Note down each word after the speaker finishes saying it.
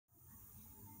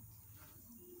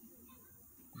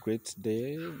Great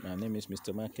day. My name is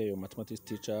Mr. Michael, your mathematics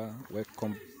teacher.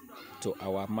 Welcome to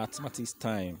our mathematics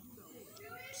time.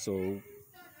 So,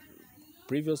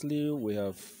 previously we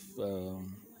have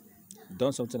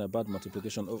done something about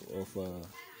multiplication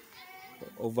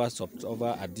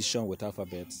over addition with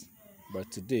alphabets.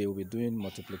 But today we'll be doing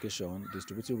multiplication,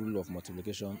 distributive rule of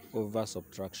multiplication over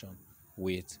subtraction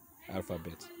with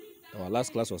alphabet. Our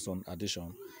last class was on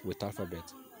addition with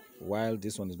alphabet, while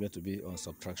this one is going to be on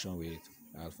subtraction with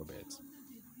alphabet.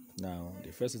 Now,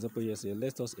 the first example here says,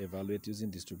 let us evaluate using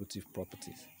distributive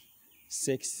properties.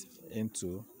 6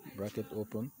 into, bracket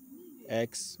open,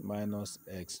 x minus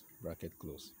x, bracket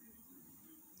close.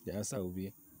 The answer will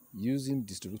be, using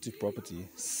distributive property,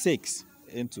 6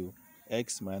 into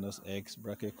x minus x,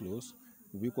 bracket close,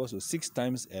 will be equal to 6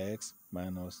 times x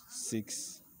minus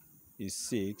 6 is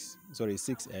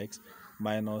 6x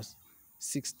minus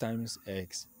 6 times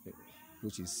x,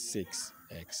 which is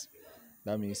 6x.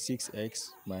 That means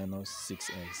 6x minus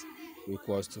 6x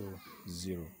equals to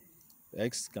 0.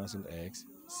 X cancel x,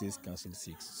 6 cancel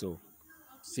 6. So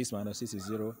 6 minus 6 is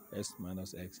 0, x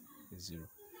minus x is 0.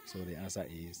 So the answer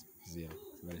is 0.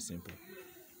 Very simple.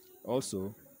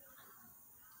 Also,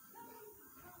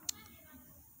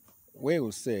 we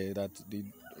will say that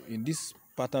in this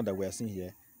pattern that we are seeing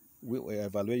here, we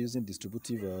evaluate using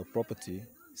distributive property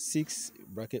 6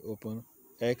 bracket open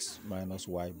x minus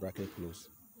y bracket close.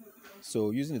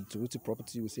 So using the distributive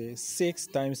property, we say 6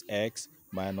 times x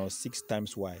minus 6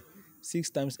 times y. 6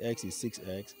 times x is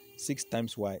 6x, 6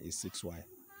 times y is 6y.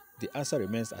 The answer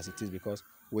remains as it is because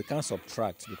we can't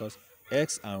subtract, because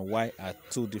x and y are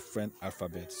two different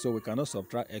alphabets. So we cannot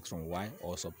subtract x from y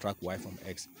or subtract y from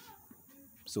x.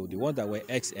 So the one that were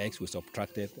xx, we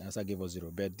subtracted, the answer gave us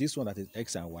 0. But this one that is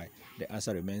x and y, the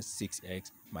answer remains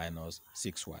 6x minus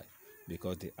 6y,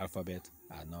 because the alphabet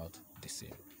are not the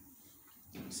same.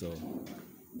 So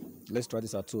let's try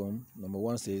this at home. Number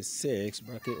 1 says 6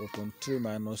 bracket open 3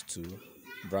 minus 2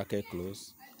 bracket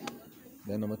close.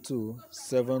 Then number 2,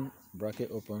 7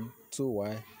 bracket open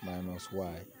 2y minus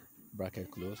y bracket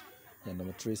close. Then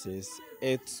number 3 says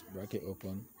 8 bracket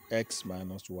open x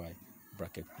minus y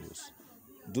bracket close.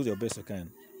 Do your best you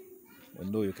can. I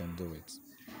know you can do it.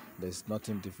 There's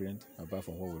nothing different apart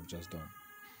from what we've just done.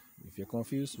 If you're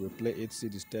confused, we'll play it, see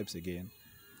the steps again,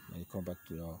 and you come back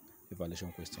to your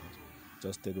evaluation questions.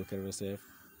 Just take good care of yourself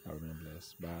and remain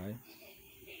blessed. Bye.